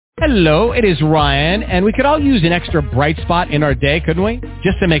Hello, it is Ryan, and we could all use an extra bright spot in our day, couldn't we?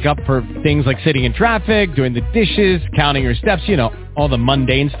 Just to make up for things like sitting in traffic, doing the dishes, counting your steps, you know, all the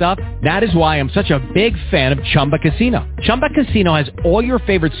mundane stuff. That is why I'm such a big fan of Chumba Casino. Chumba Casino has all your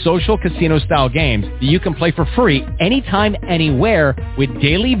favorite social casino-style games that you can play for free anytime, anywhere with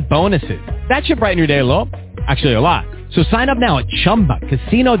daily bonuses. That should brighten your day a little. Actually, a lot. So sign up now at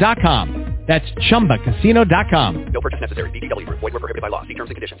ChumbaCasino.com. That's ChumbaCasino.com. No purchase necessary. VGW Group. Void where prohibited by law. See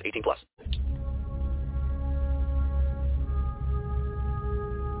terms and conditions. 18+.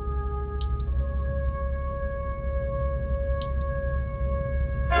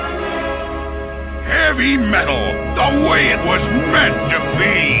 Heavy metal, the way it was meant to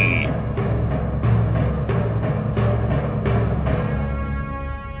be.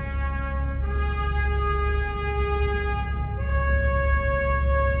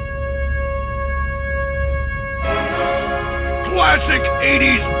 Classic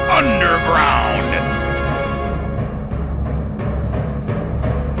 80s underground.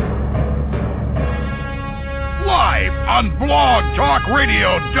 Live on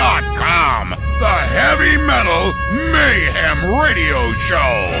blogtalkradio.com, the Heavy Metal Mayhem Radio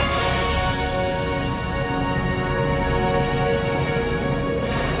Show.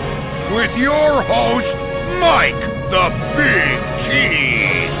 With your host, Mike the Big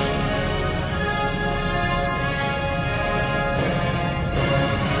Cheese.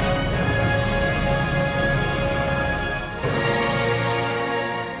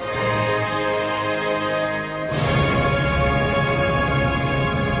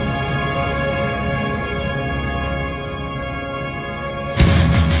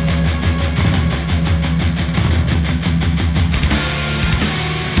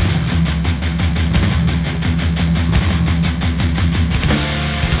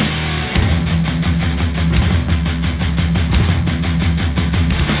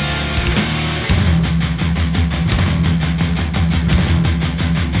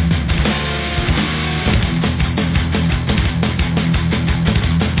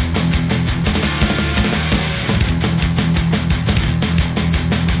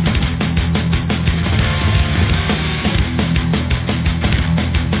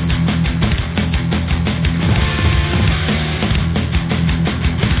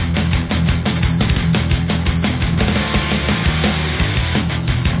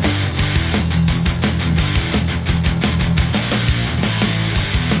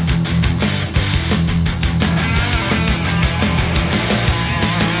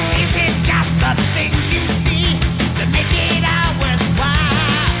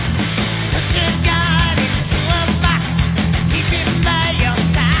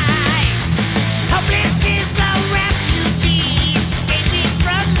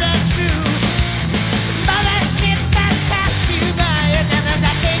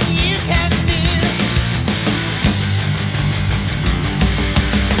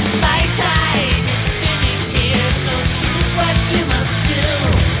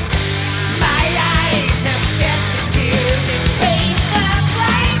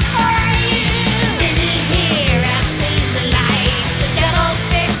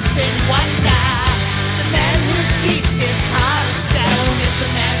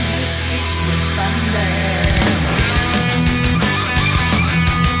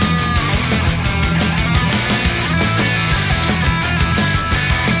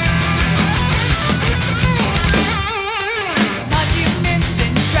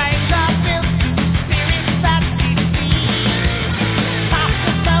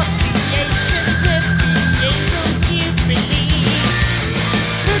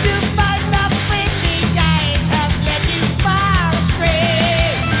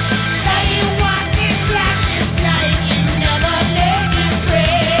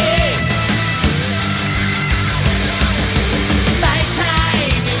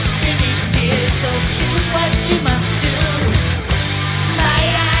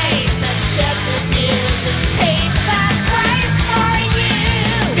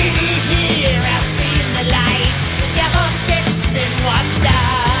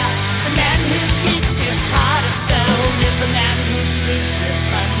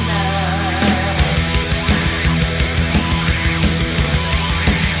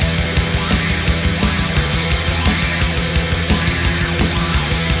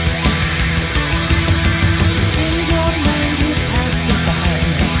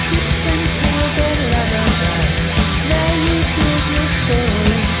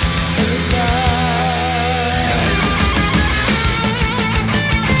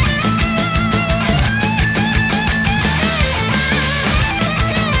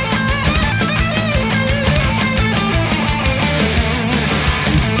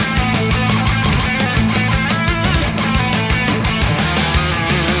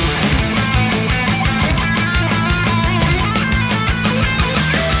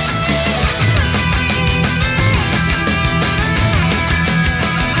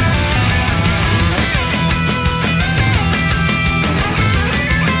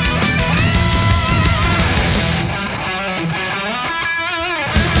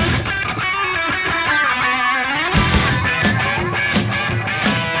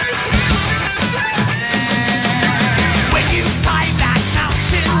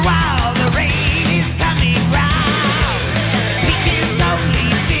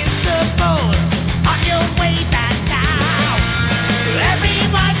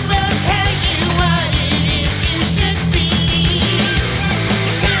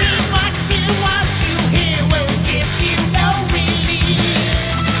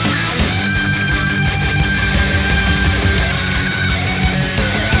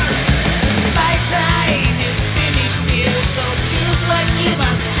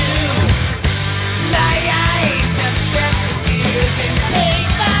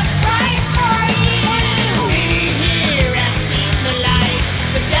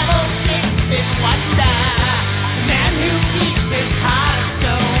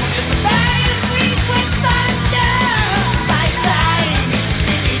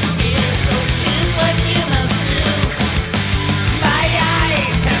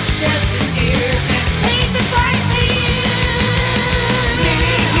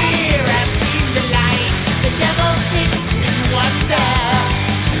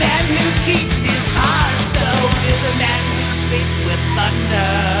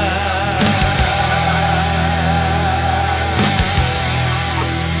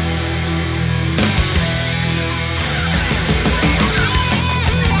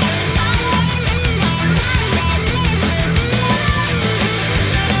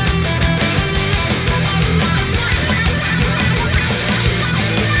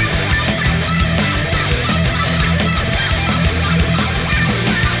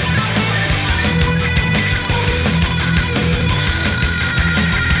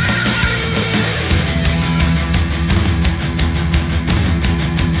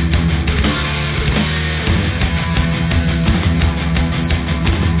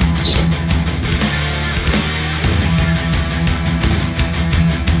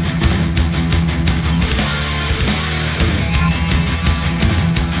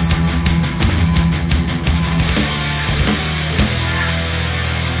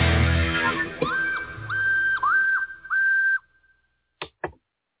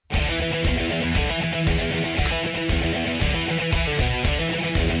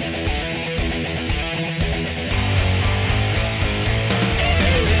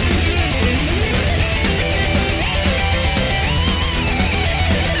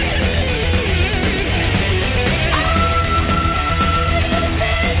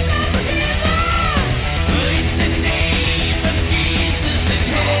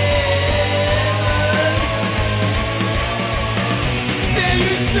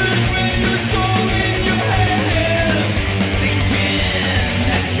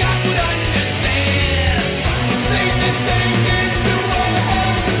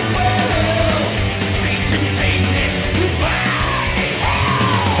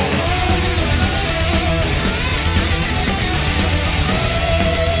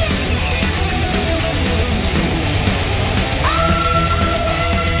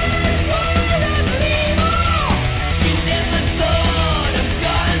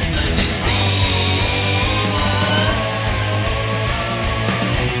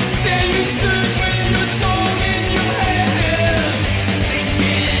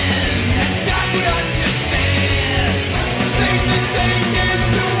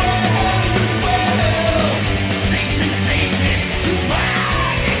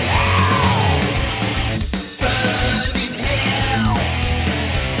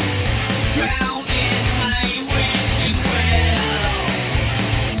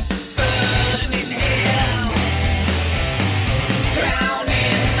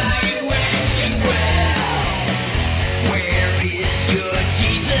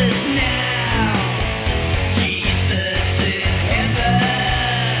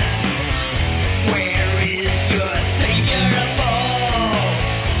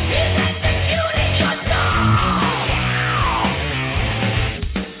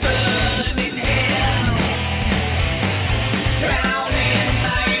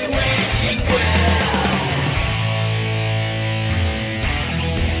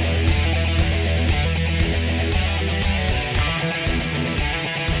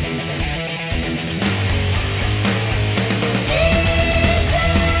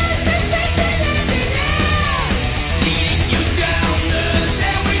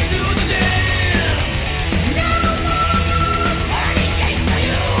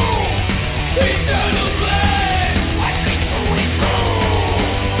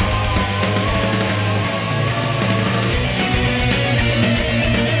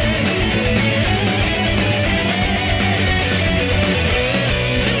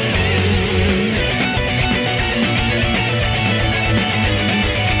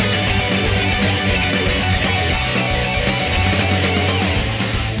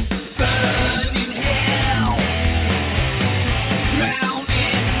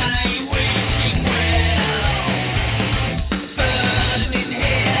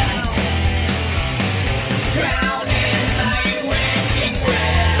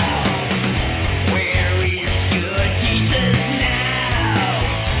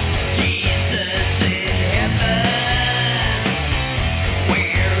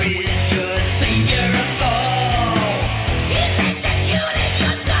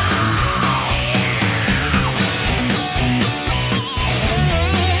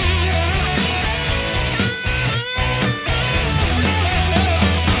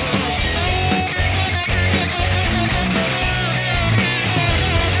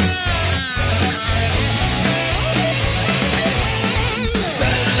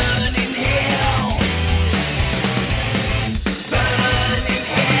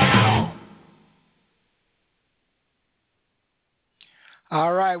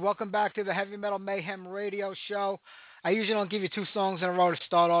 All right, welcome back to the Heavy Metal Mayhem radio show. I usually don't give you two songs in a row to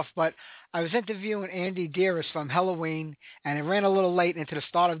start off, but I was interviewing Andy Dearest from Halloween, and it ran a little late into the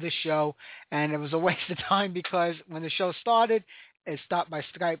start of this show, and it was a waste of time because when the show started, it stopped my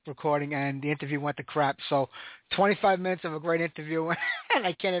Skype recording, and the interview went to crap. So 25 minutes of a great interview, and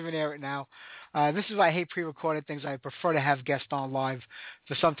I can't even air it now. This is why I hate pre-recorded things. I prefer to have guests on live,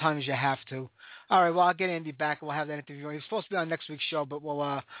 so sometimes you have to. All right, well, I'll get Andy back, and we'll have that interview. He's supposed to be on next week's show, but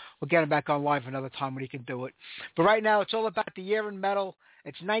we'll get him back on live another time when he can do it. But right now, it's all about the year in metal.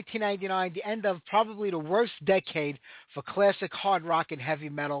 It's 1999, the end of probably the worst decade for classic hard rock and heavy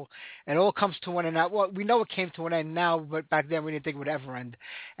metal. It all comes to an end now. Well, we know it came to an end now, but back then we didn't think it would ever end.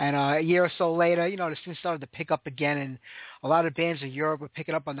 And a year or so later, the scene started to pick up again, and a lot of bands in Europe were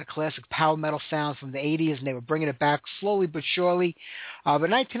picking up on the classic power metal sound from the 80s, and they were bringing it back slowly but surely. But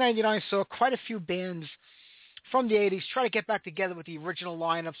 1999 saw quite a few bands from the 80s try to get back together with the original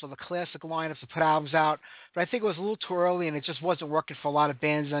lineups or the classic lineups to put albums out. But I think it was a little too early, and it just wasn't working for a lot of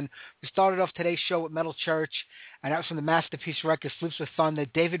bands. And we started off today's show with Metal Church, and that was from the Masterpiece record, Sleeps with Thunder.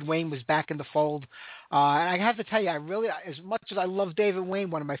 David Wayne was back in the fold. And I have to tell you, I really, as much as I love David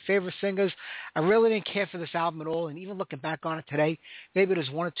Wayne, one of my favorite singers, I really didn't care for this album at all. And even looking back on it today, maybe there's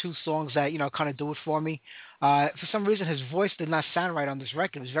one or two songs that, kind of do it for me. For some reason, his voice did not sound right on this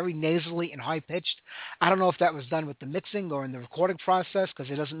record. It was very nasally and high-pitched. I don't know if that was done with the mixing or in the recording process,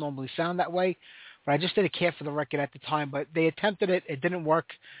 because it doesn't normally sound that way. But I just didn't care for the record at the time. But they attempted it. It didn't work.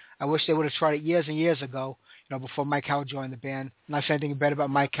 I wish they would have tried it years and years ago. before Mike Howe joined the band. I'm not saying anything bad about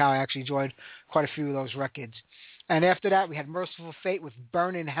Mike Howe. I actually enjoyed quite a few of those records. And after that, we had Merciful Fate with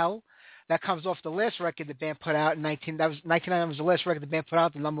Burn in Hell. That comes off the last record the band put out in 1999 was the last record the band put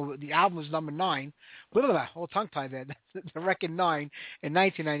out. The album was number 9. Blah, blah, blah, whole tongue-tied there. The record 9 in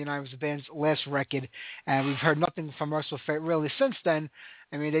 1999 was the band's last record, and we've heard nothing from Merciful Fate really since then.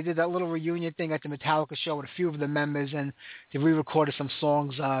 I mean, they did that little reunion thing at the Metallica show with a few of the members, and they re-recorded some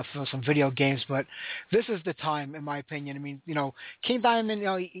songs for some video games. But this is the time, in my opinion. I mean, King Diamond,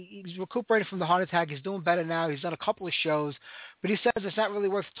 he's recuperating from the heart attack. He's doing better now. He's done a couple of shows, but he says it's not really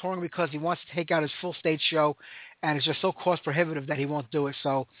worth touring because he wants to take out his full stage show, and it's just so cost prohibitive that he won't do it.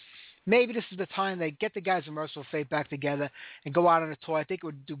 So maybe this is the time they get the guys of Merciful Fate back together and go out on a tour. I think it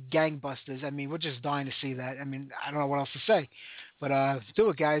would do gangbusters. I mean, we're just dying to see that. I mean, I don't know what else to say. But do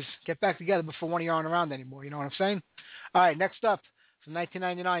it, guys. Get back together before one of you aren't around anymore. You know what I'm saying? All right, next up, from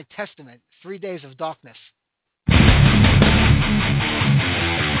 1999, Testament, 3 Days of Darkness.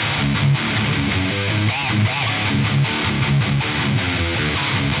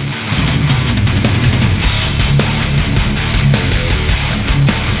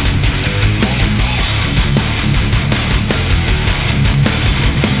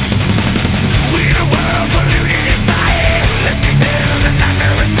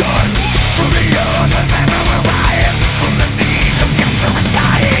 From the meaning of cancer and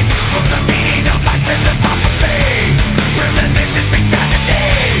dying, from the meaning of life and the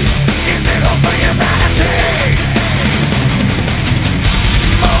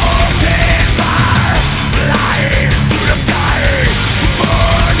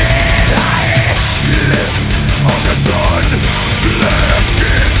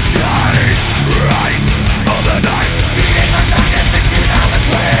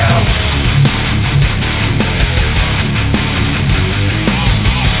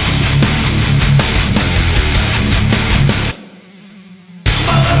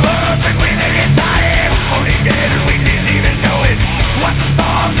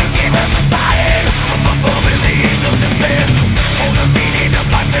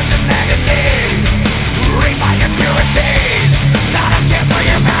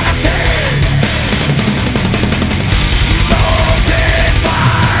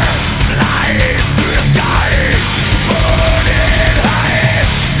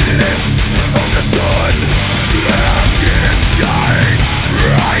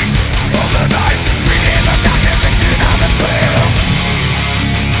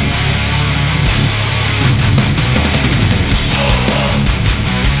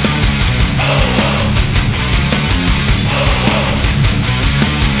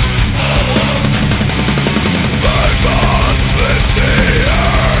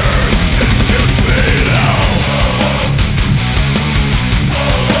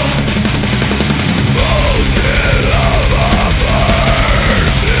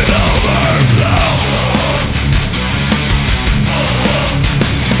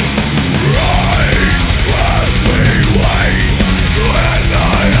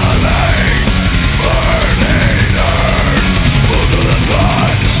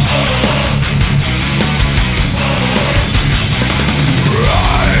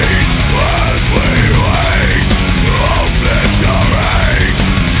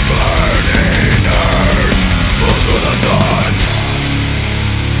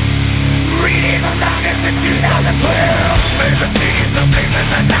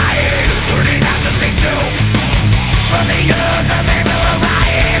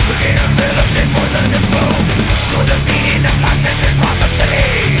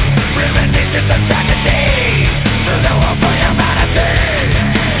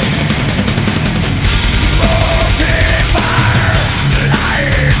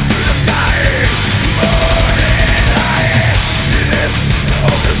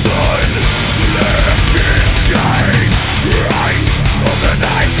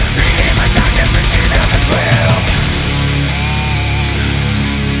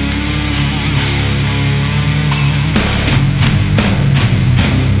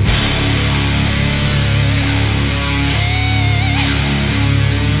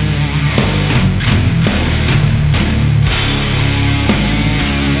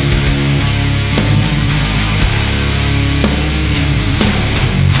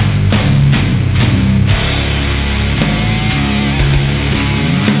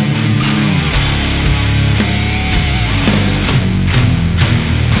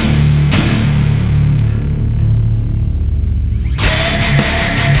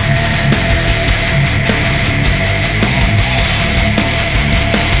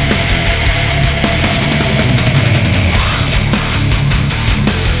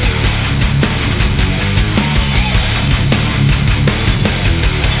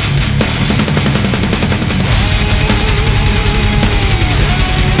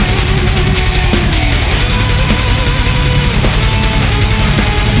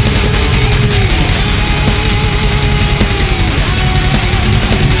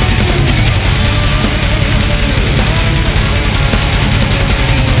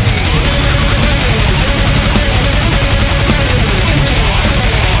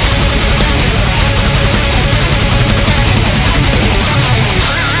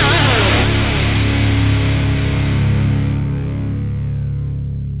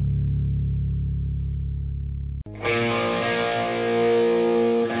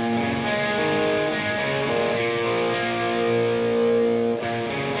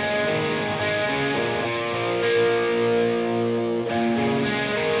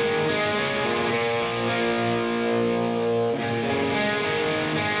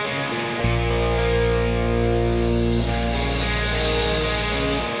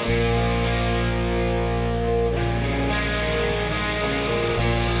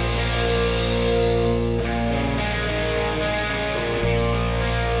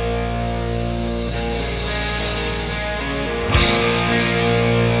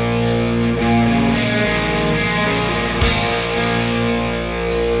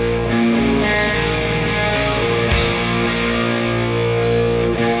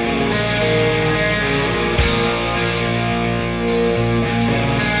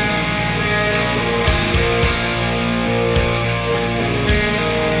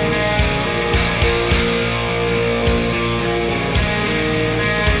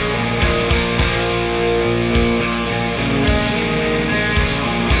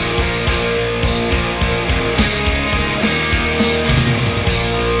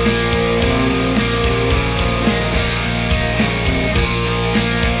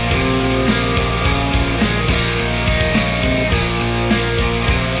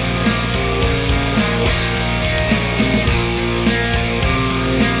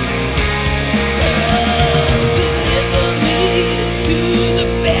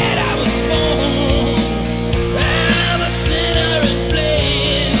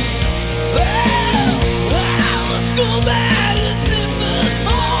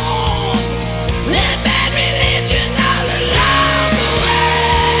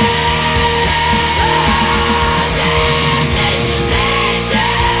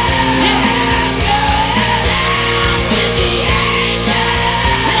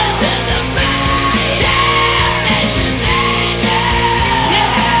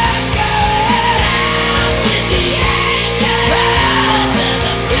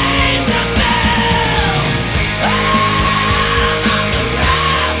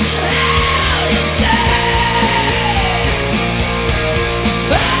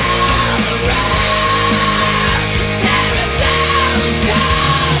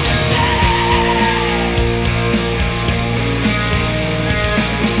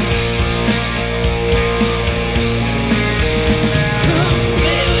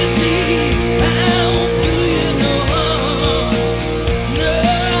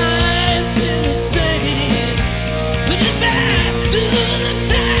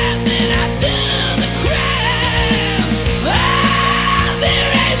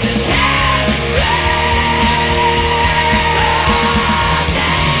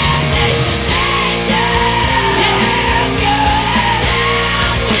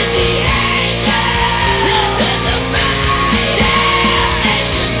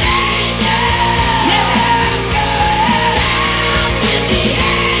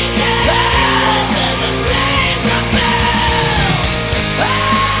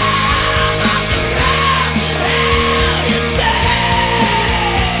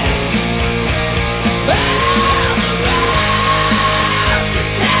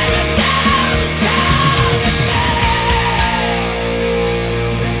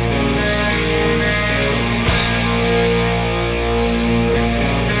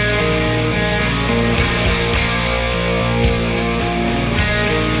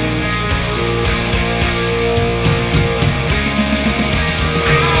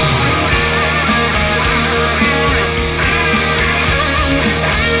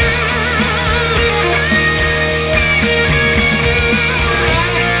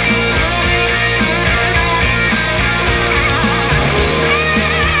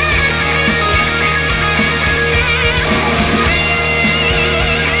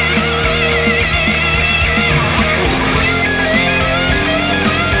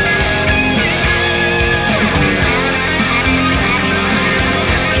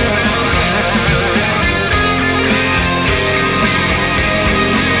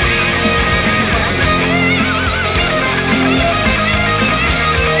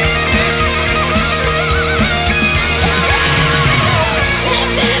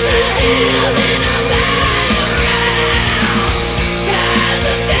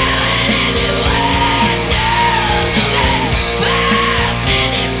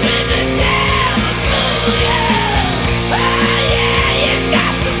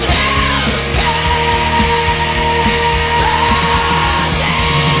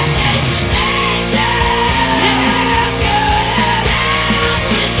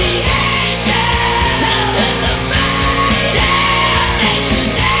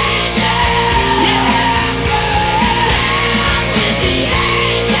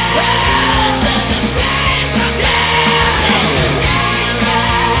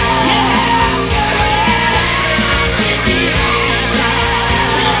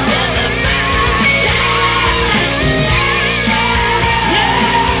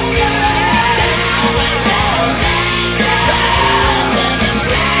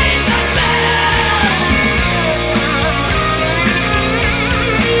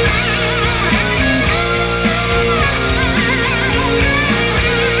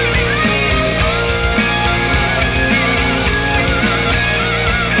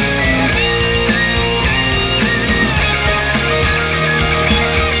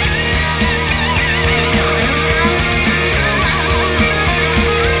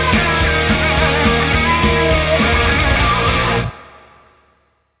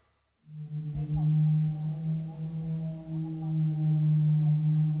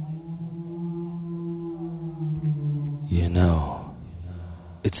know,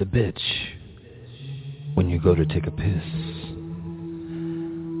 it's a bitch when you go to take a piss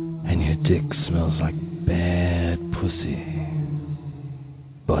and your dick smells like bad pussy.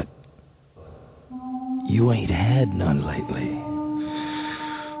 But you ain't had none lately.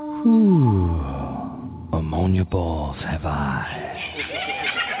 Ooh, ammonia balls have I.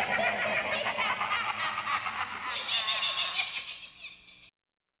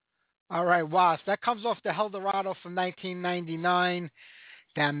 All right, Wasp. That comes off the Eldorado from 1999.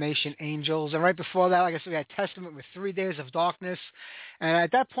 Damnation Angels. And right before that, like I said, we had Testament with 3 Days of Darkness. And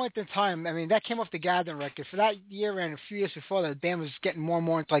at that point in time, I mean, that came off the Gathering record. For that year and a few years before that, the band was getting more and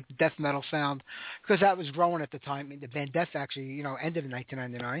more into like the death metal sound because that was growing at the time. I mean, the band Death actually, ended in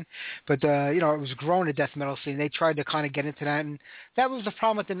 1999. But, it was growing the death metal scene. They tried to kind of get into that. And that was the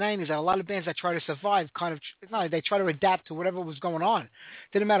problem with the 90s. That a lot of bands that try to survive they try to adapt to whatever was going on.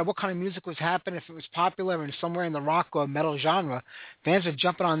 Didn't matter what kind of music was happening. If it was popular and somewhere in the rock or metal genre, bands would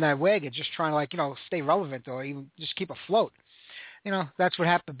jumping on that wagon, just trying to stay relevant or even just keep afloat. That's what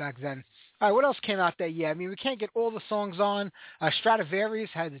happened back then. All right, what else came out that year? I mean, we can't get all the songs on. Stradivarius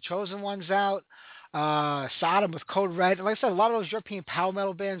had The Chosen Ones out. Sodom with Code Red. And like I said, a lot of those European power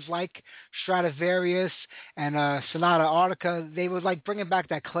metal bands like Stradivarius and Sonata Arctica, they were like bringing back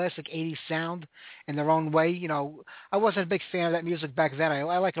that classic 80s sound in their own way. I wasn't a big fan of that music back then. I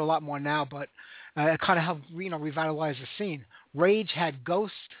like it a lot more now, but it kind of helped revitalize the scene. Rage had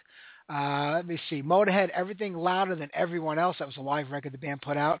Ghost. Let me see. Motorhead, Everything Louder Than Everyone Else. That was a live record the band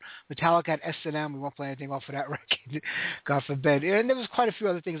put out. Metallica had S&M. We won't play anything off of that record. God forbid. And there was quite a few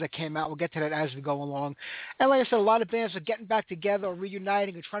other things that came out. We'll get to that as we go along. And like I said, a lot of bands are getting back together or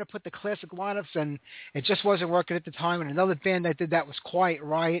reuniting and trying to put the classic lineups, and it just wasn't working at the time. And another band that did that was Quiet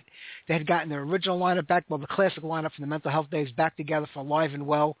Riot. They had gotten their original lineup back, the classic lineup from the Mental Health Days back together for Live and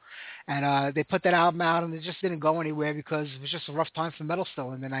Well. And they put that album out, and it just didn't go anywhere because it was just a rough time for metal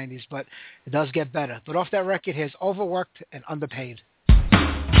still in the 90s. But it does get better. But off that record, here's Overworked and Underpaid.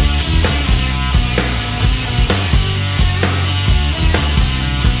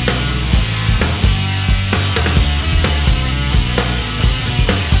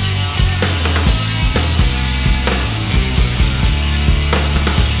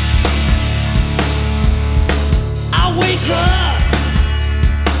 I wake up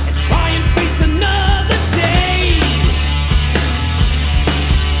and try and face another day.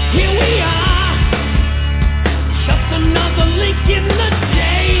 Here we are, just another link in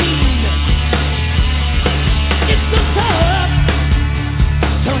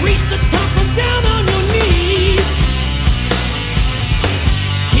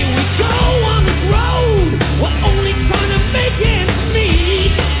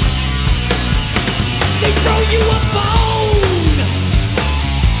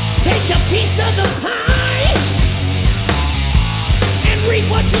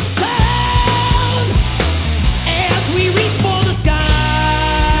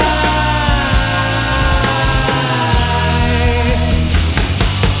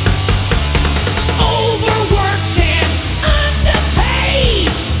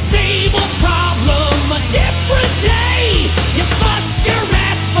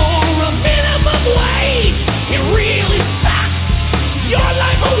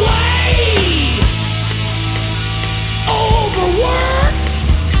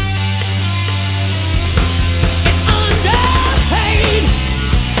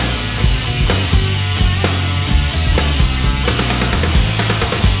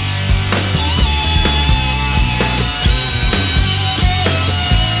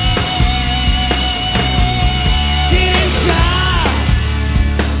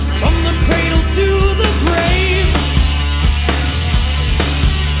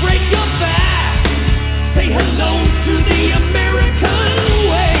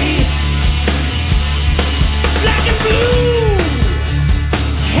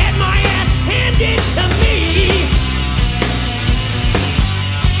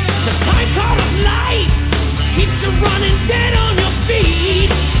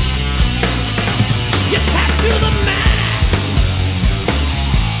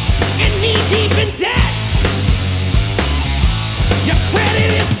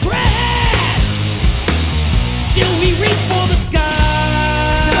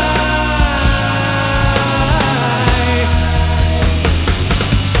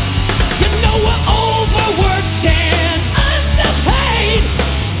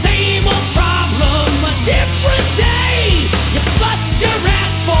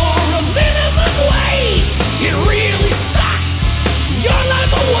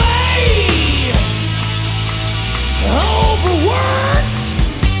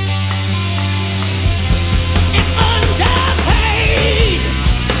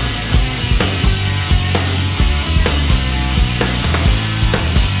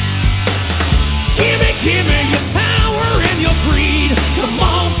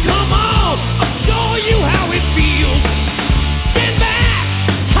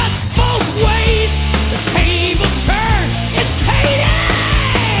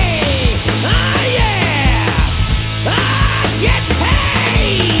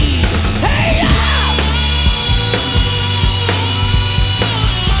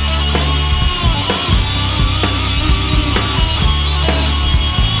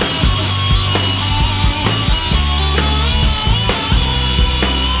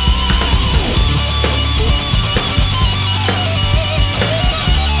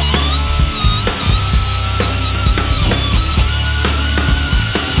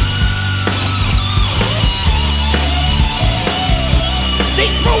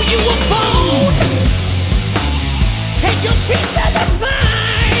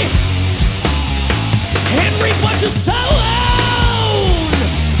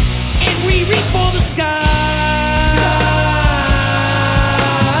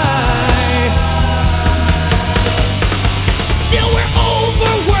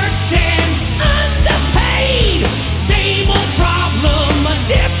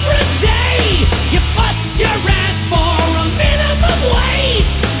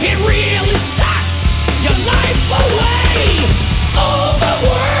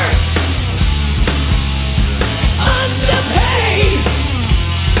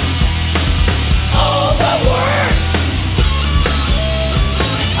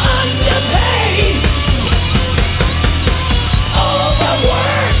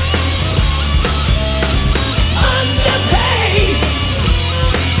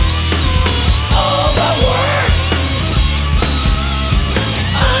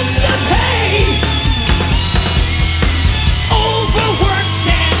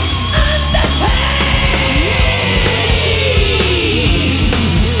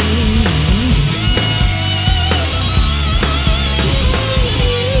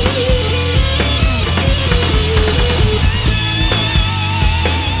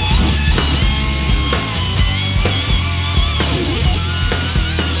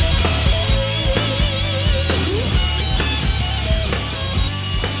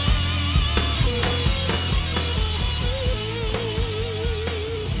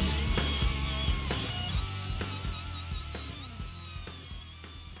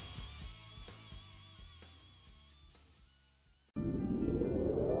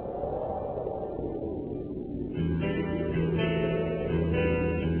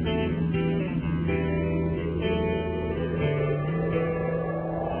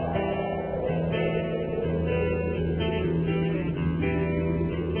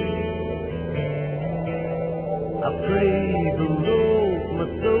praise the Lord, my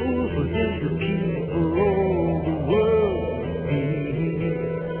soul for him to keep all the world peace.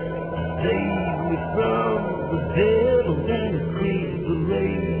 Save me from the devil and the creep to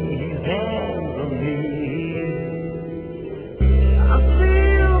lay his hands on me. I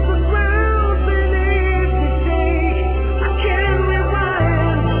feel the ground beneath me shake. I can't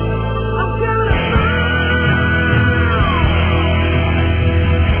rewind. I'm gonna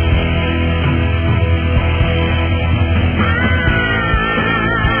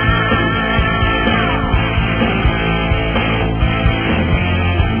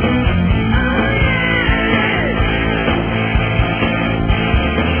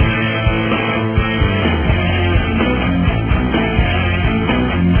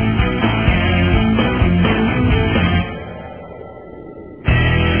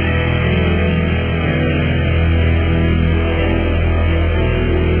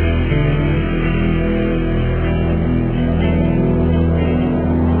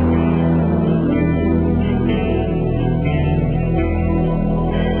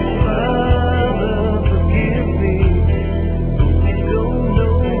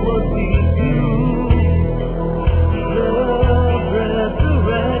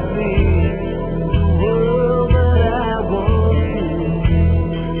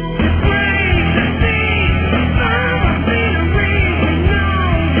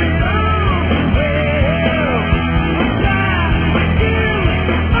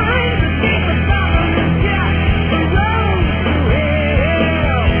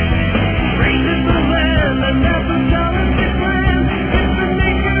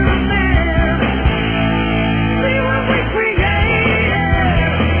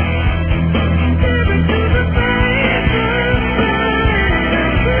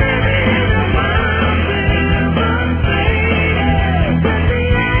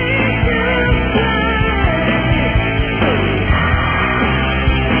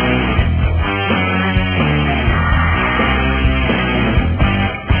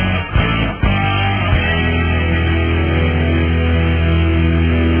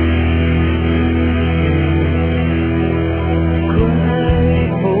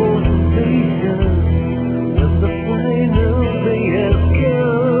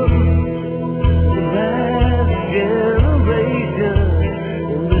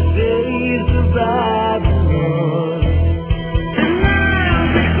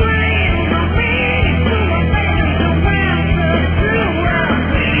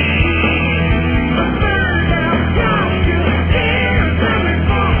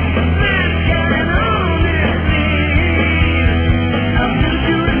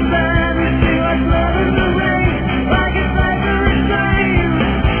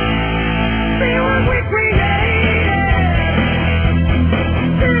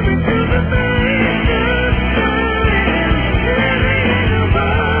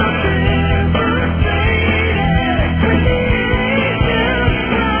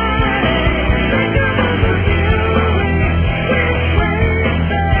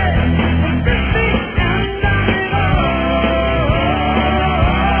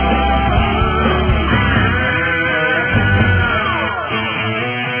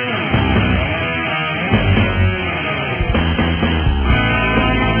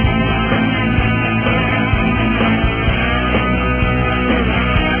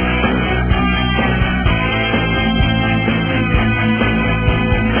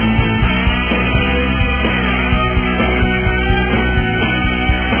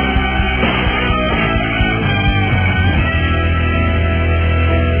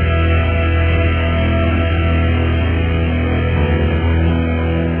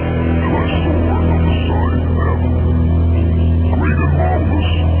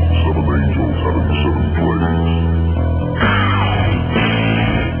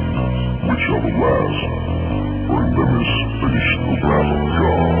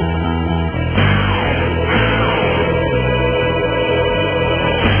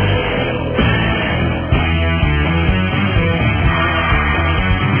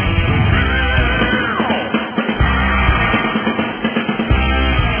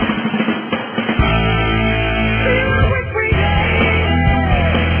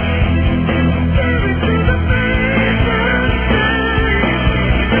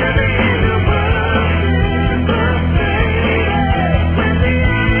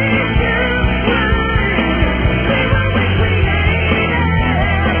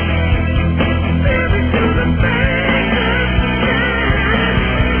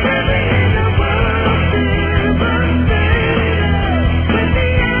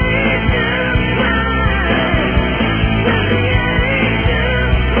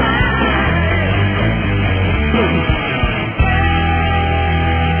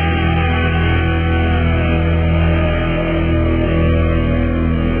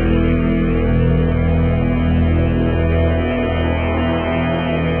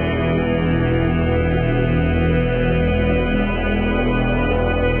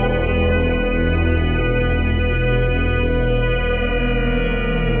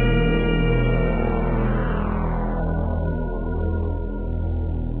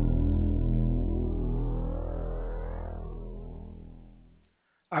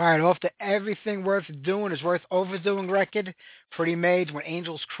right, off to Everything Worth Doing is Worth Overdoing record, Pretty Maids, When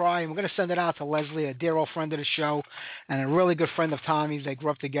Angels Cry. And we're going to send it out to Leslie, a dear old friend of the show and a really good friend of Tommy's. They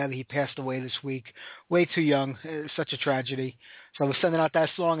grew up together. He passed away this week. Way too young. It's such a tragedy. So we're sending out that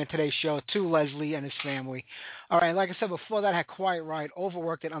song in today's show to Leslie and his family. All right, like I said before that, I had Quiet Riot,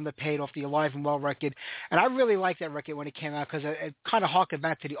 Overworked and Underpaid off the Alive and Well record. And I really liked that record when it came out because it kind of harkened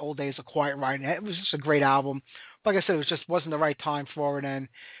back to the old days of Quiet Riot. It was just a great album. Like I said, it just wasn't the right time for it, and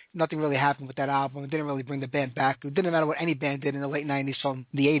nothing really happened with that album. It didn't really bring the band back. It didn't matter what any band did in the late 90s from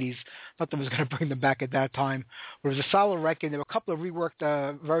the 80s. Nothing was going to bring them back at that time. But it was a solid record. There were a couple of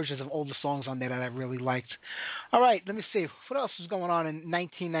reworked versions of older songs on there that I really liked. All right, let me see. What else was going on in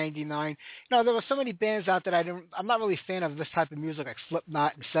 1999? You know, there were so many bands out that I'm not really a fan of this type of music, like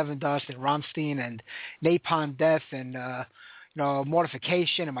Slipknot and Seven Dust and Rammstein and Napalm Death and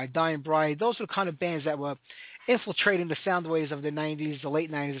Mortification and My Dying Bride. Those were the kind of bands that were infiltrating the sound waves of the 90s, the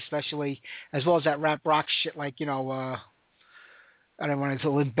late 90s especially, as well as that rap rock shit like, I don't want to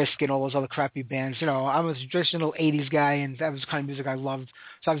Limp Bizkit, all those other crappy bands. You know, I was a traditional 80s guy, and that was the kind of music I loved.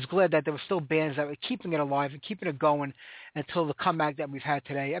 So I was glad that there were still bands that were keeping it alive and keeping it going until the comeback that we've had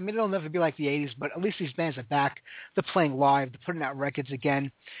today. I mean, it'll never be like the 80s, but at least these bands are back. They're playing live. They're putting out records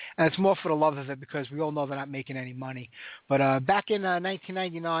again. And it's more for the love of it because we all know they're not making any money. But back in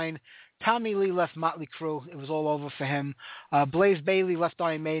 1999, Tommy Lee left Motley Crue. It was all over for him. Blaze Bayley left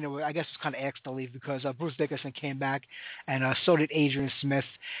Iron Maiden. I guess it was kind of asked to leave because Bruce Dickinson came back, and so did Adrian Smith.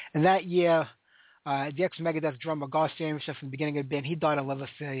 And that year, the ex-Megadeth drummer, Garth Samuelson, from the beginning of the band, he died of liver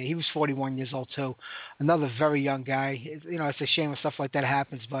failure. He was 41 years old, too. Another very young guy. It's a shame when stuff like that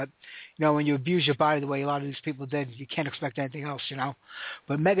happens, but, when you abuse your body the way a lot of these people did, you can't expect anything else,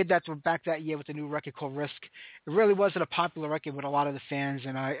 But Megadeth were back that year with a new record called Risk. It really wasn't a popular record with a lot of the fans,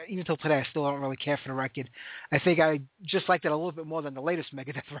 and even till today, I still don't really care for the record. I think I just liked it a little bit more than the latest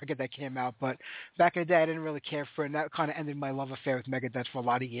Megadeth record that came out, but back in the day, I didn't really care for it, and that kind of ended my love affair with Megadeth for a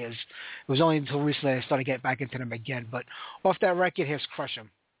lot of years. It was only until recently I started getting back into them again, but off that record, here's Crush 'Em.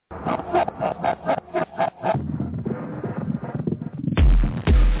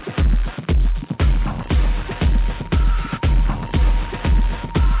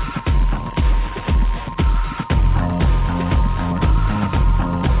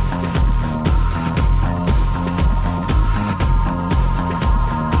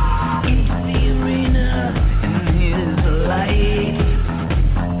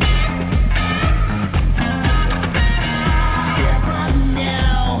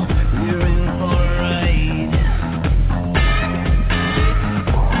 Now, you're in for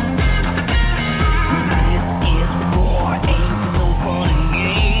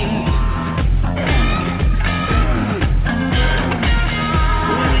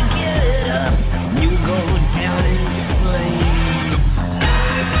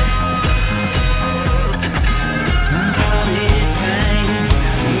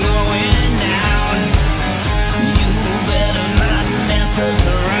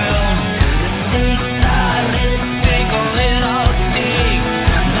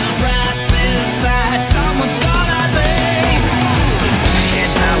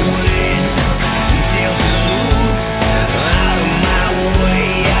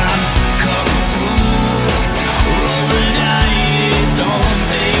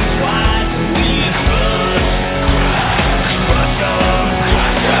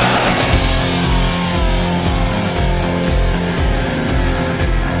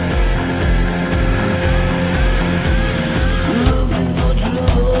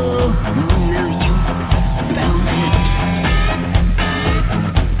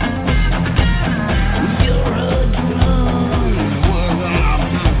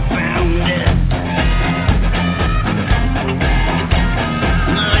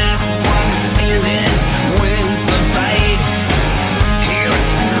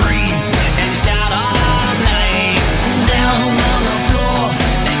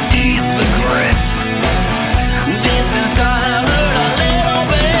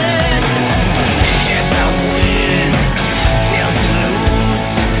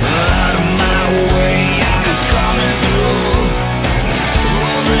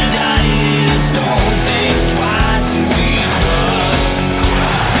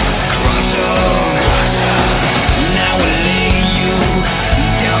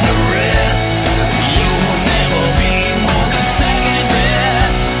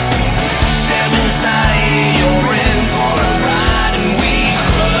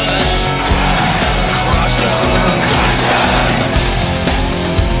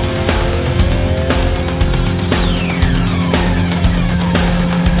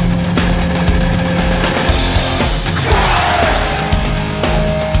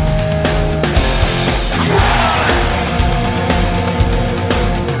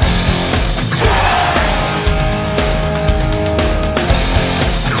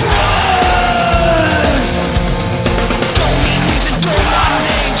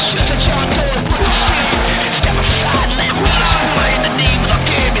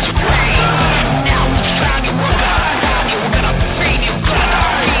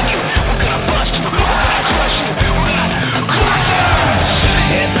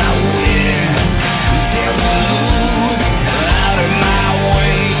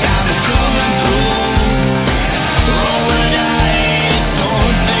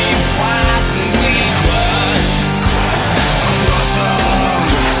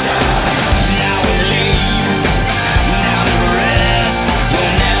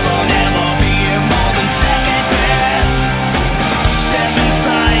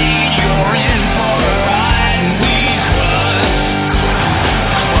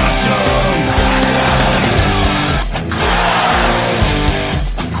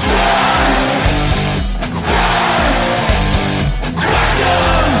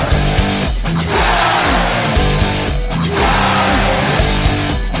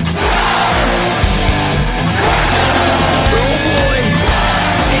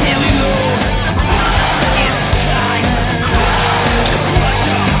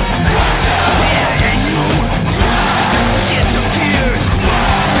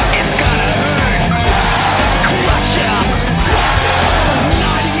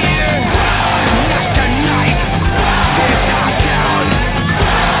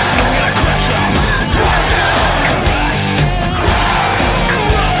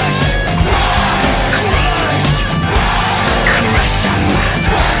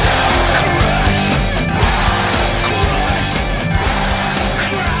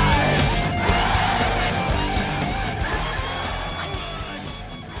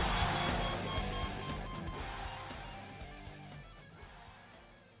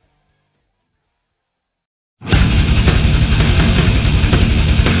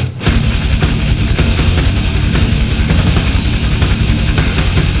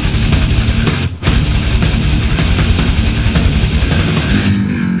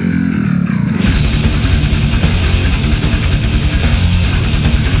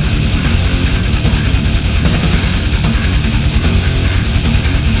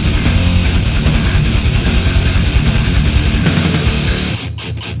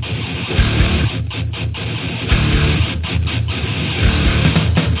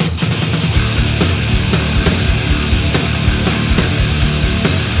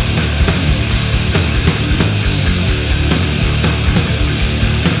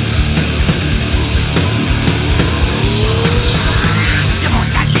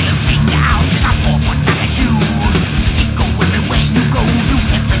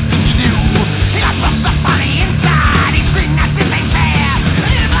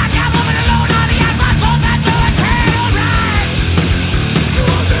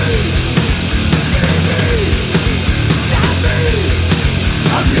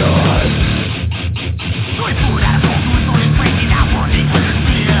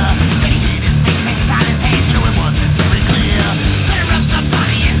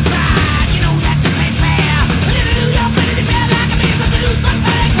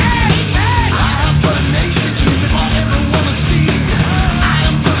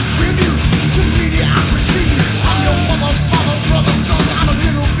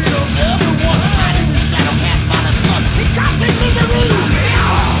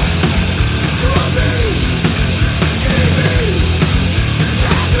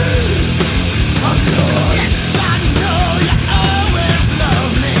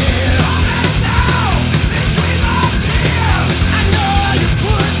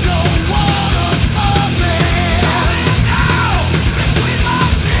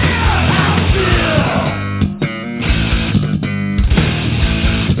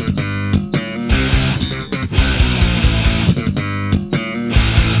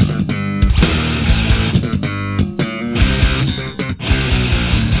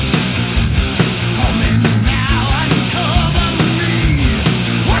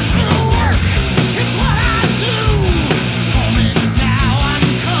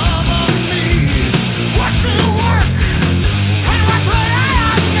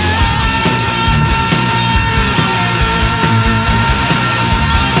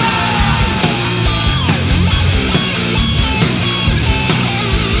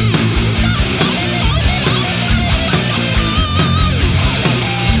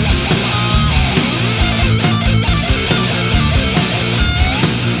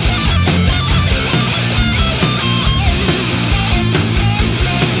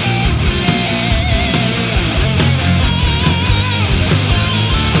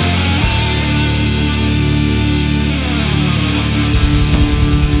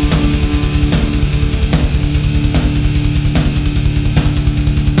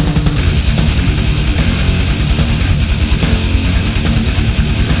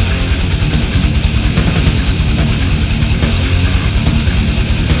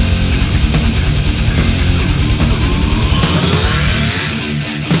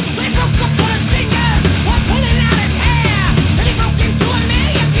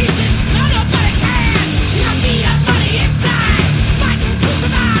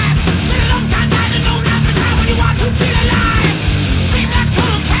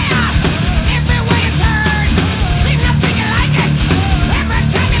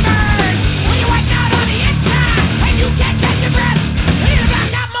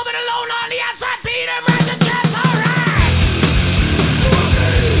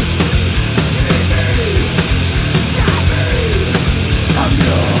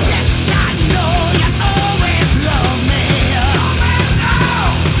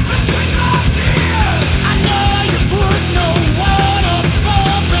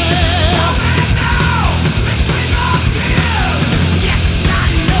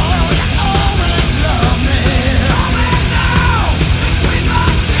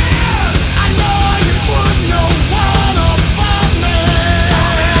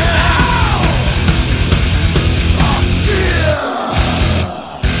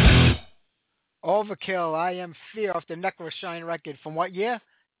Overkill, I Am Fear off the Necro Shine record from what year?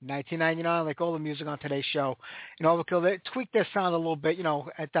 1999, like all the music on today's show. And Overkill, they tweaked their sound a little bit,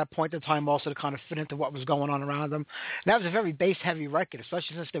 at that point in time also to kind of fit into what was going on around them. And that was a very bass-heavy record,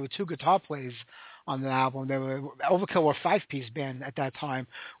 especially since there were two guitar players on the album. Overkill were a five-piece band at that time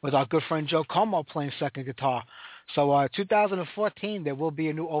with our good friend Joe Como playing second guitar. So 2014, there will be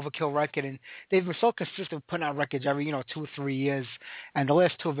a new Overkill record, and they've been so consistent putting out records every, 2 or 3 years, and the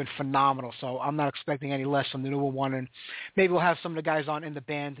last two have been phenomenal, so I'm not expecting any less from the newer one, and maybe we'll have some of the guys on in the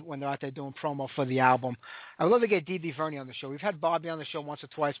band when they're out there doing promo for the album. I would love to get D.B. Verney on the show. We've had Bobby on the show once or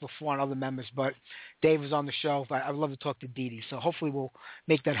twice before and other members, but Dave was on the show, but I would love to talk to Dee, so hopefully we'll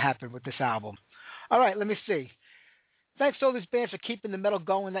make that happen with this album. All right, let me see. Thanks to all these bands for keeping the metal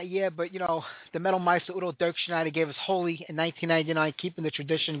going that year, but, the Metal Meister Udo Dirk Schneider gave us Holy in 1999, keeping the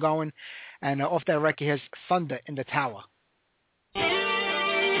tradition going, and off that record here's Thunder in the Tower.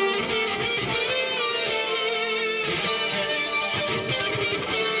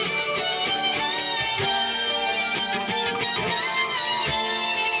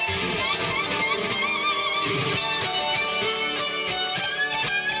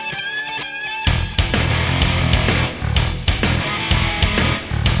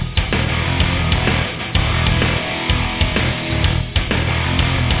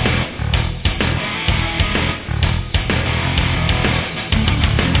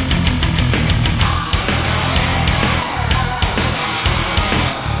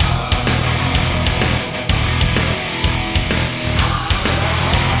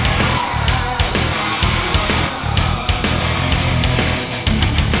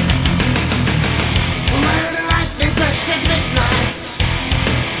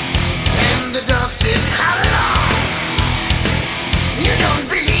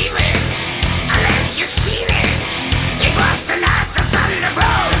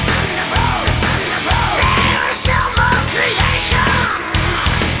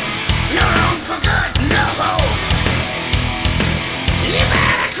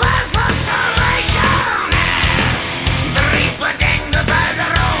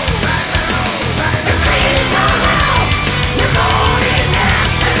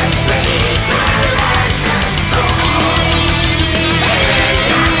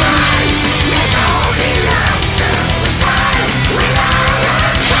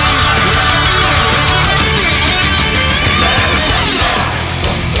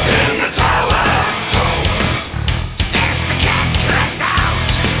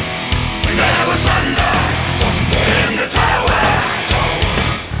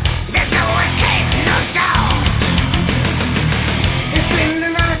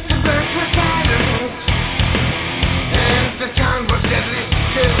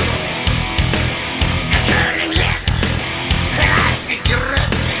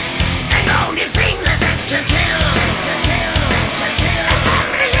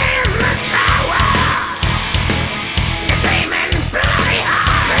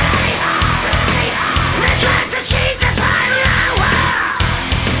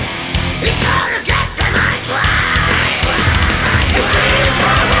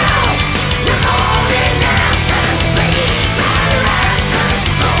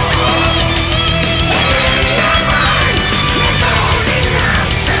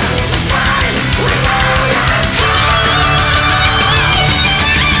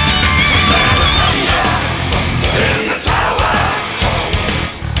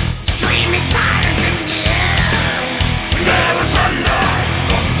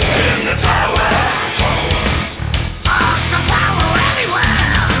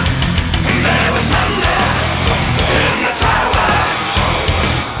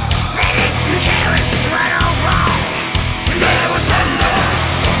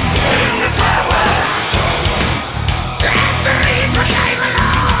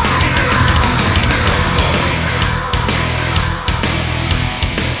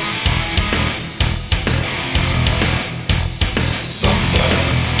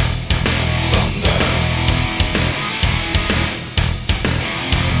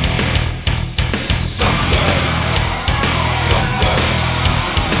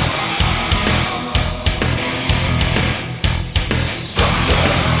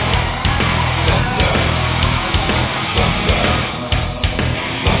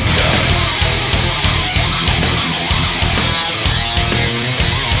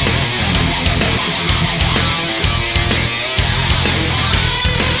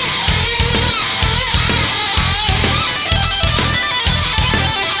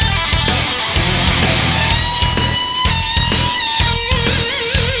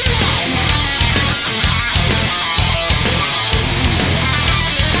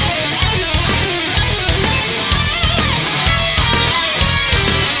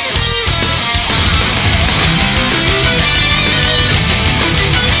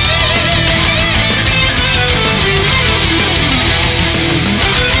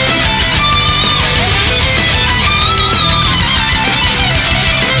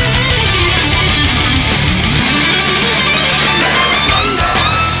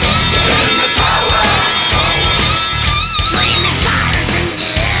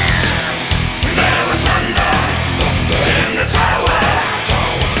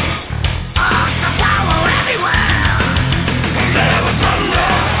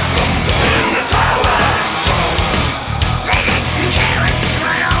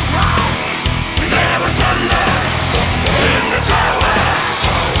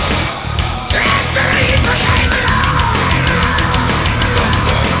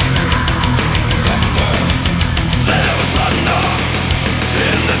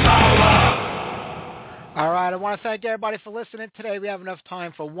 right, I want to thank everybody for listening today. We have enough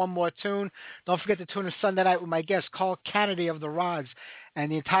time for one more tune. Don't forget to tune in Sunday night with my guest, Carl Kennedy of the Rods,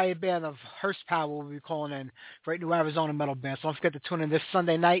 and the entire band of Hearst Power will be calling in. Great new Arizona metal band. So don't forget to tune in this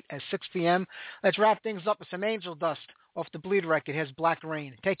Sunday night at 6 p.m. Let's wrap things up with some Angel Dust off the Bleed record. Here's Black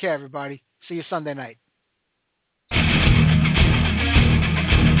Rain. Take care, everybody. See you Sunday night.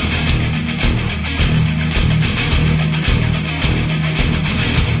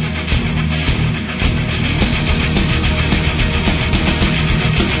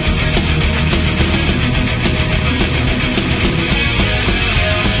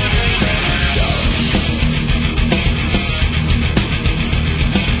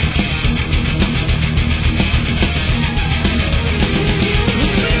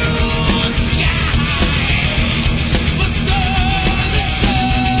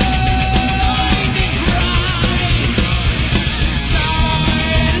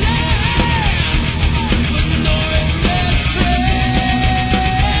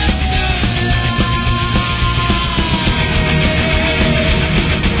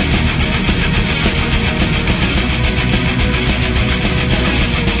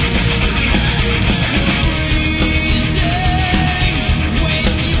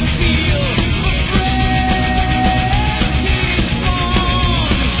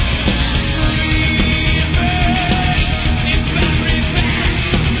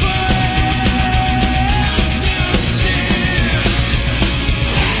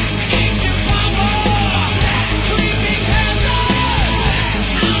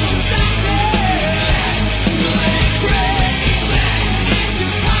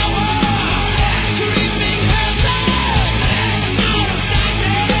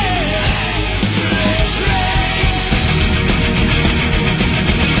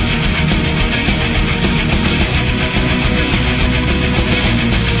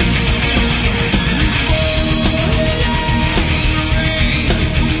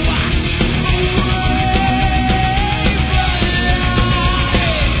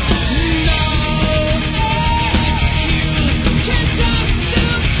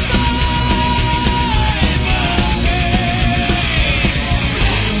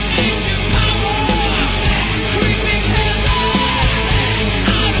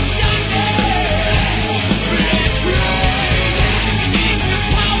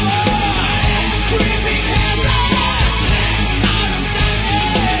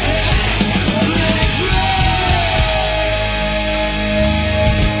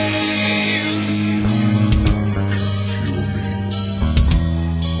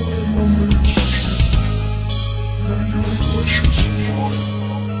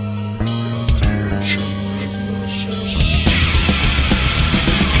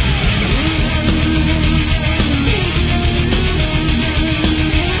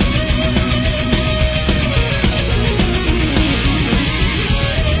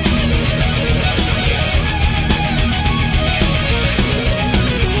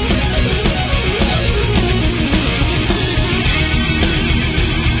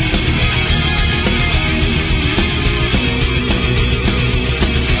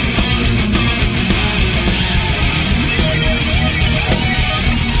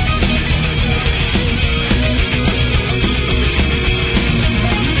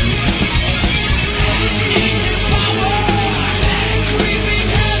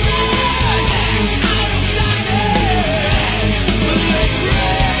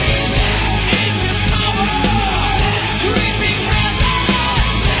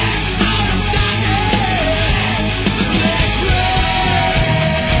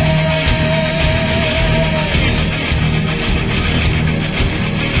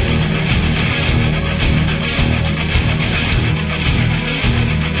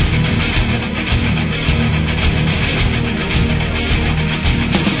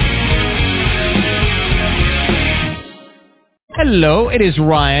 Hello, it is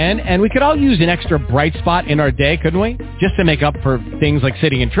Ryan, and we could all use an extra bright spot in our day, couldn't we? Just to make up for things like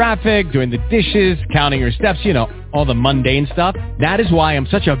sitting in traffic, doing the dishes, counting your steps, you know, all the mundane stuff. That is why I'm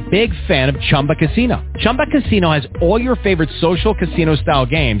such a big fan of Chumba Casino. Chumba Casino has all your favorite social casino-style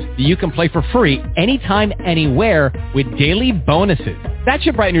games that you can play for free anytime, anywhere with daily bonuses. That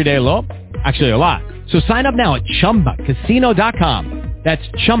should brighten your day a little. Actually, a lot. So sign up now at ChumbaCasino.com. That's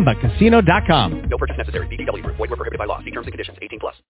ChumbaCasino.com. No purchase necessary. VGW Group. Void where prohibited by law. See terms and conditions. 18+.